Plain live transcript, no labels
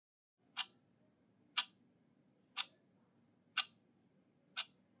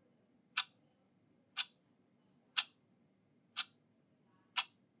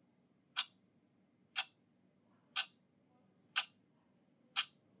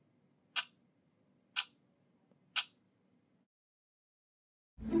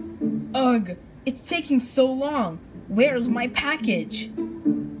Ugh, it's taking so long. Where's my package?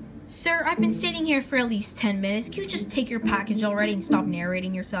 Sir, I've been sitting here for at least 10 minutes. Can you just take your package already and stop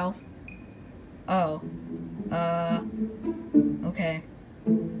narrating yourself? Oh. Okay.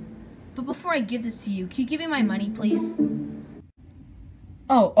 But before I give this to you, can you give me my money, please?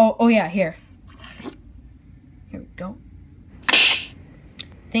 Oh yeah, here. Here we go.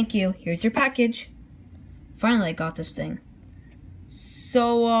 Thank you. Here's your package. Finally, I got this thing.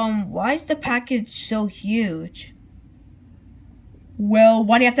 So, why is the package so huge? Well,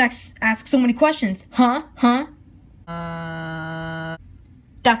 why do you have to ask so many questions? Huh?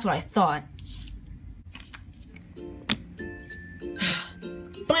 That's what I thought.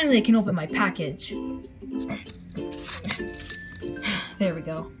 Finally, I can open my package. There we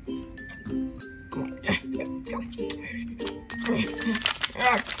go.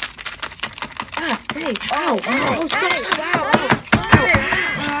 Hey, ow, stop,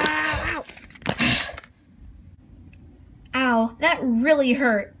 Ow, that really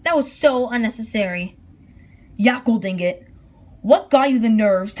hurt. That was so unnecessary. Yackle Ingot, what got you the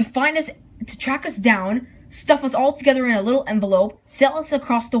nerves to find us, to track us down, stuff us all together in a little envelope, sell us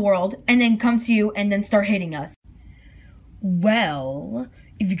across the world, and then come to you and then start hitting us? Well,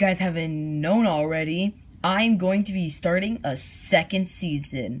 if you guys haven't known already, I'm going to be starting a second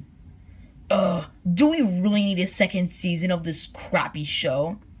season. Do we really need a second season of this crappy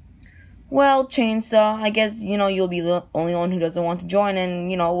show? Well, Chainsaw, I guess, you'll be the only one who doesn't want to join and,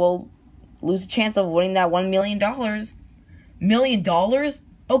 we'll lose a chance of winning that $1 million. $1 million?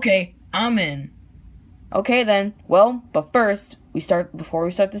 Okay, I'm in. Okay then, well, but first, before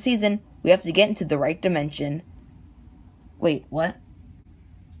we start the season, we have to get into the right dimension. Wait, what?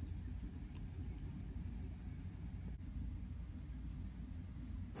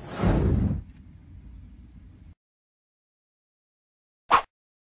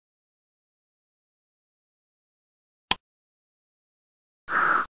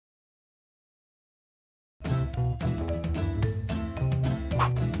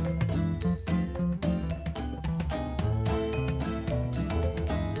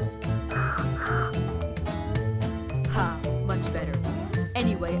 Ha, much better.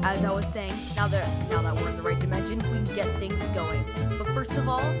 Anyway, as I was saying, now that we're in the right dimension, we can get things going. But first of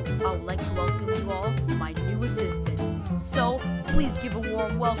all, I would like to welcome you all, my new assistant. So, please give a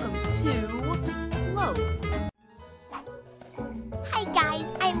warm welcome to Loaf. Hi guys,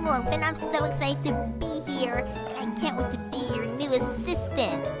 I'm Loaf and I'm so excited to be here, and I can't wait to be your new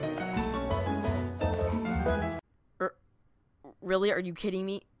assistant. Really? Are you kidding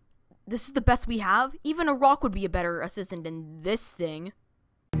me? This is the best we have? Even a rock would be a better assistant than this thing.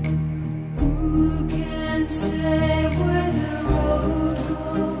 Who can say where the road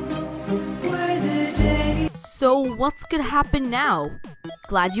goes, where the day... So, what's gonna happen now?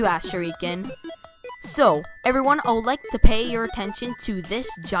 Glad you asked, Shuriken. So, everyone, I would like to pay your attention to this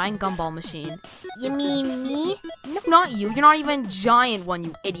giant gumball machine. You mean me? No, not you. You're not even giant one,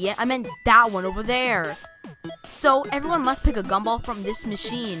 you idiot. I meant that one over there. So, everyone must pick a gumball from this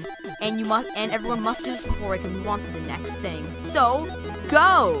machine, and everyone must do this before I can move on to the next thing. So,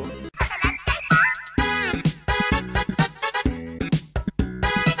 go!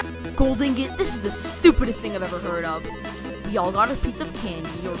 Gold Ingot, this is the stupidest thing I've ever heard of. We all got a piece of candy,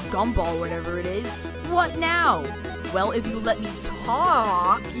 or gumball, whatever it is. What now? Well, if you let me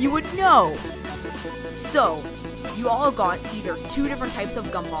talk, you would know. So, you all got either two different types of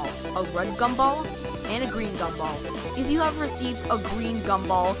gumballs, a red gumball and a green gumball. If you have received a green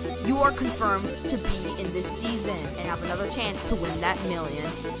gumball, you are confirmed to be in this season and have another chance to win that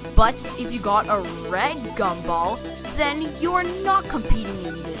million. But if you got a red gumball, then you are not competing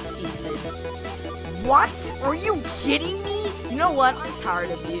in this season. What? Are you kidding me? You know what? I'm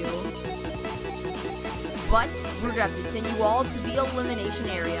tired of you. But we're gonna have to send you all to the elimination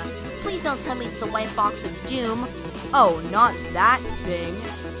area. Please don't tell me it's the white box of doom. Oh, not that thing.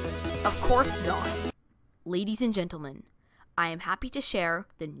 Of course not. Ladies and gentlemen, I am happy to share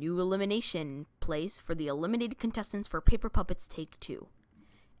the new elimination place for the eliminated contestants for Paper Puppets Take 2.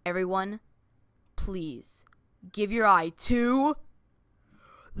 Everyone, please give your eye to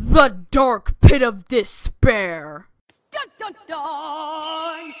the dark pit of despair. Dun, dun,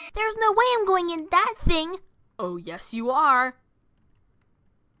 dun. There's no way I'm going in that thing. Oh, yes, you are.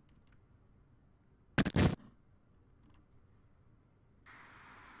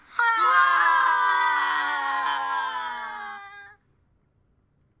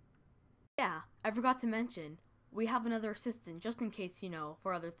 Yeah, I forgot to mention, we have another assistant just in case,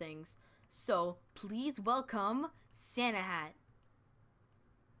 for other things. So, please welcome Santa Hat.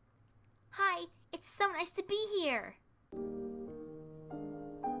 Hi, it's so nice to be here.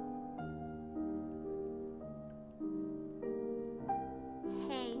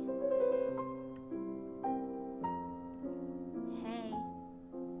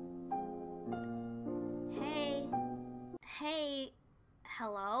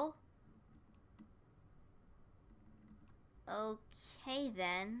 Okay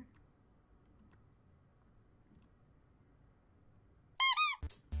then.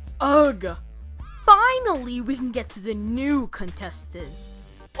 Ugh! Finally, we can get to the new contestants.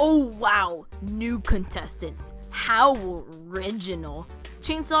 Oh wow, new contestants. How original.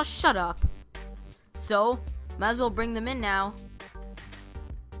 Chainsaw, shut up. So, might as well bring them in now.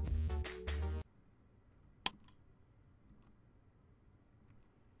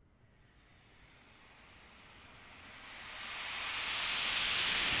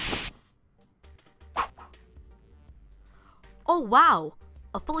 Oh wow,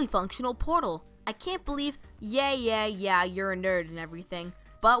 a fully functional portal. I can't believe, yeah, you're a nerd and everything,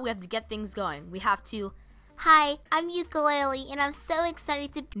 but we have to get things going. We have to, Hi, I'm Ukulele, and I'm so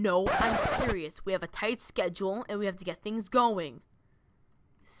excited to. no, I'm serious. We have a tight schedule and we have to get things going.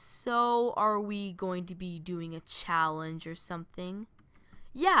 So, are we going to be doing a challenge or something?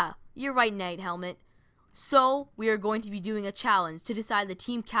 Yeah, you're right, Night Helmet. So, we are going to be doing a challenge to decide the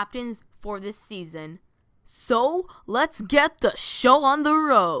team captains for this season. So, let's get the show on the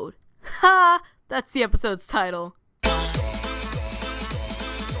road. Ha! That's the episode's title.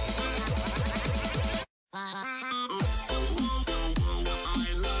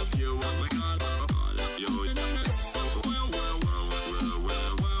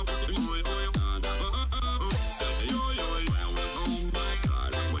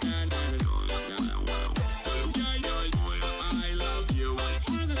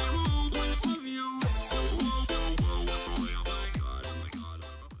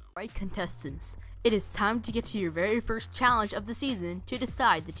 Right, contestants, it is time to get to your very first challenge of the season to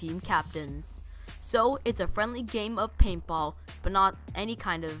decide the team captains. So, it's a friendly game of paintball, but not any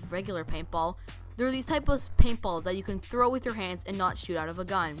kind of regular paintball. There are these type of paintballs that you can throw with your hands and not shoot out of a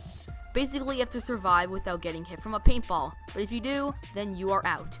gun. Basically, you have to survive without getting hit from a paintball, but if you do, then you are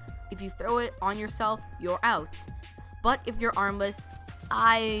out. If you throw it on yourself, you're out. But if you're armless,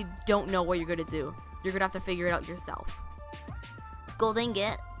 I don't know what you're gonna do. You're gonna have to figure it out yourself. Gold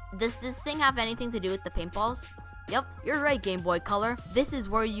Ingot, does this thing have anything to do with the paintballs? Yep, you're right, Game Boy Color. This is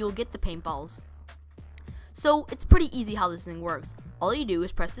where you'll get the paintballs. So, it's pretty easy how this thing works. All you do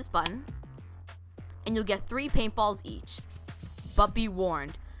is press this button, and you'll get 3 paintballs each. But be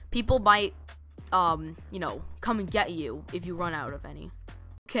warned, people might, come and get you if you run out of any.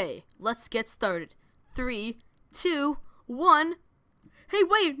 Okay, let's get started. 3, 2, 1. Hey,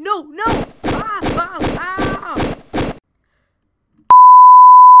 wait, no! Ah!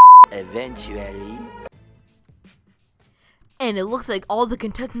 Eventually. And it looks like all the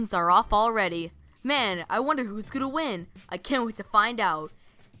contestants are off already. Man, I wonder who's gonna win. I can't wait to find out.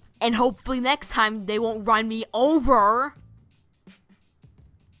 And hopefully next time they won't run me over.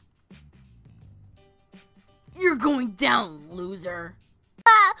 You're going down, loser.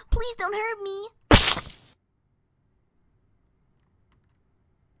 Ah, please don't hurt me.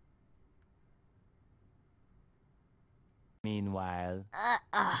 Meanwhile.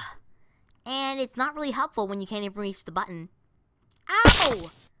 And it's not really helpful when you can't even reach the button.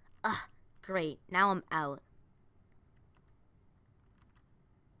 Ow! Great, now I'm out.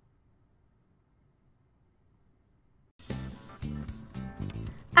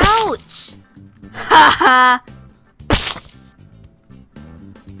 Ouch! Haha!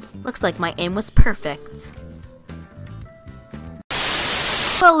 Looks like my aim was perfect.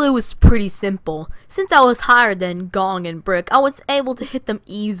 Well, it was pretty simple. Since I was higher than Gong and Brick, I was able to hit them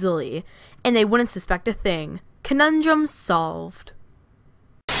easily, and they wouldn't suspect a thing. Conundrum solved.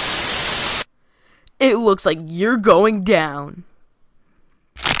 It looks like you're going down.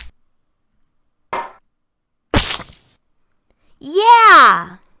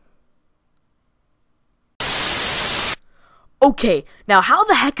 Yeah! Okay, now how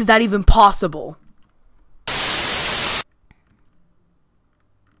the heck is that even possible?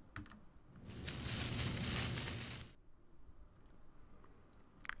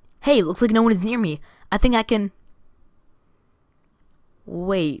 Hey, looks like no one is near me. I think I can...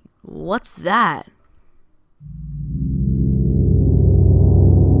 Wait, what's that?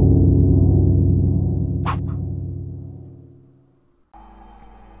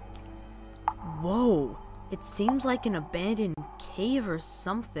 Whoa, it seems like an abandoned cave or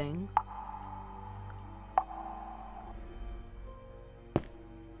something.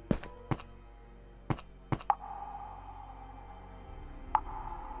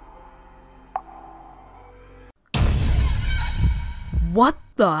 What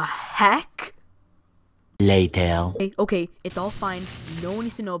the heck? Later. Okay, it's all fine. No one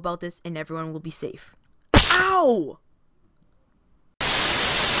needs to know about this and everyone will be safe. Ow!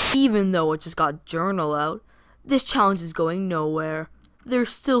 Even though I just got journal out, this challenge is going nowhere. There's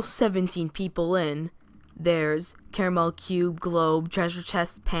still 17 people in. There's caramel cube, globe, treasure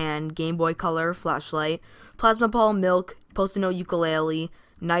chest, pan, Game Boy Color, flashlight, plasma ball, milk, post-it note, ukulele,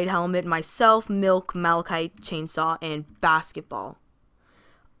 night helmet, myself, milk, malachite, chainsaw, and basketball.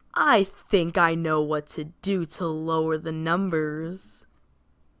 I think I know what to do to lower the numbers.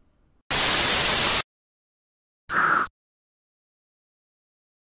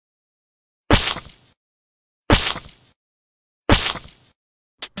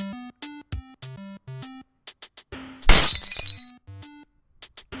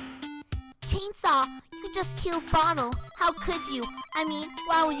 Chainsaw, you just killed Bottle. How could you? I mean,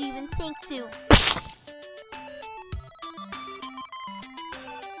 why would you even think to?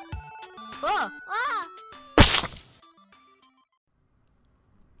 Ah!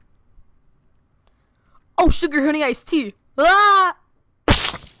 Oh, sugar honey iced tea. Ah!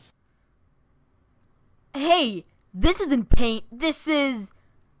 Hey, this isn't paint. This is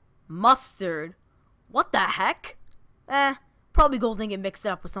mustard. What the heck? Probably Golden Ingot mixed it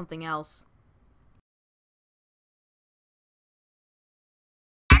up with something else.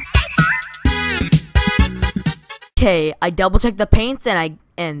 Okay, I double checked the paints and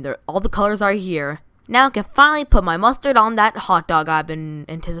all the colors are here. Now I can finally put my mustard on that hot dog I've been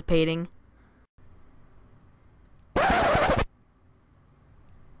anticipating.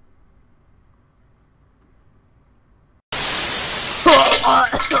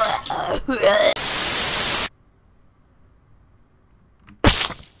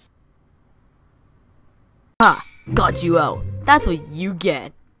 Ha! Got you out. That's what you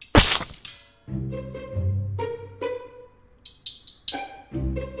get.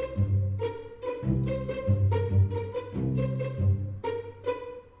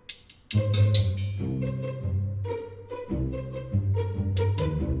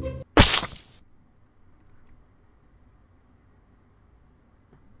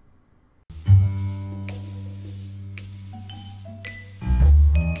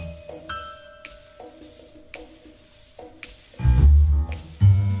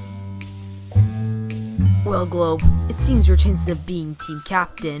 Well, Globe, it seems your chances of being team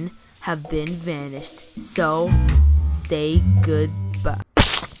captain have been vanished. So, say goodbye.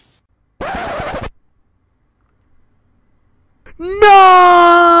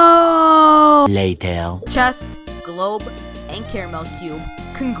 No! Later. Chest, Globe, and Caramel Cube.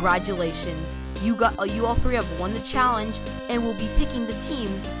 Congratulations. You all three have won the challenge and will be picking the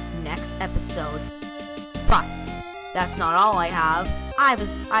teams next episode. But that's not all I have. I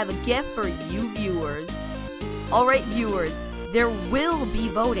have a gift for you viewers. Alright viewers, there will be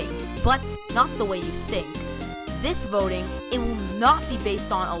voting, but not the way you think. This voting, it will not be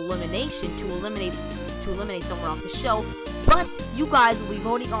based on elimination to eliminate someone off the show, but you guys will be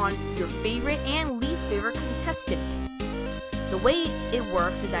voting on your favorite and least favorite contestant. The way it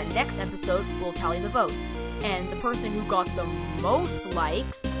works is that next episode will tally the votes, and the person who got the most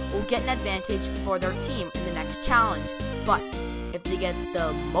likes will get an advantage for their team in the next challenge. But if they get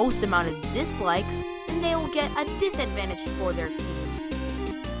the most amount of dislikes, then they will get a disadvantage for their team.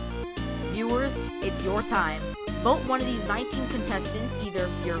 Viewers, it's your time. Vote one of these 19 contestants, either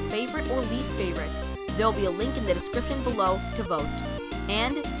your favorite or least favorite. There will be a link in the description below to vote.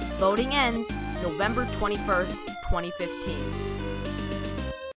 And voting ends November 21st, 2015.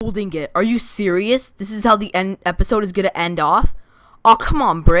 Golden Ingot, are you serious? This is how the episode is gonna end off? Oh, come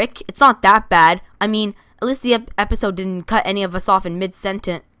on, Brick. It's not that bad. I mean, at least the episode didn't cut any of us off in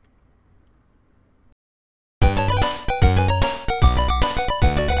mid-sentence.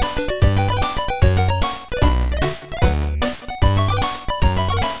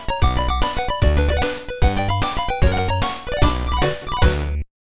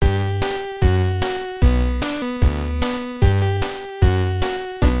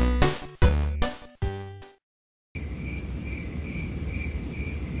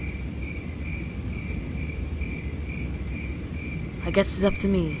 I guess it's up to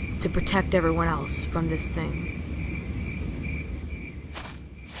me to protect everyone else from this thing.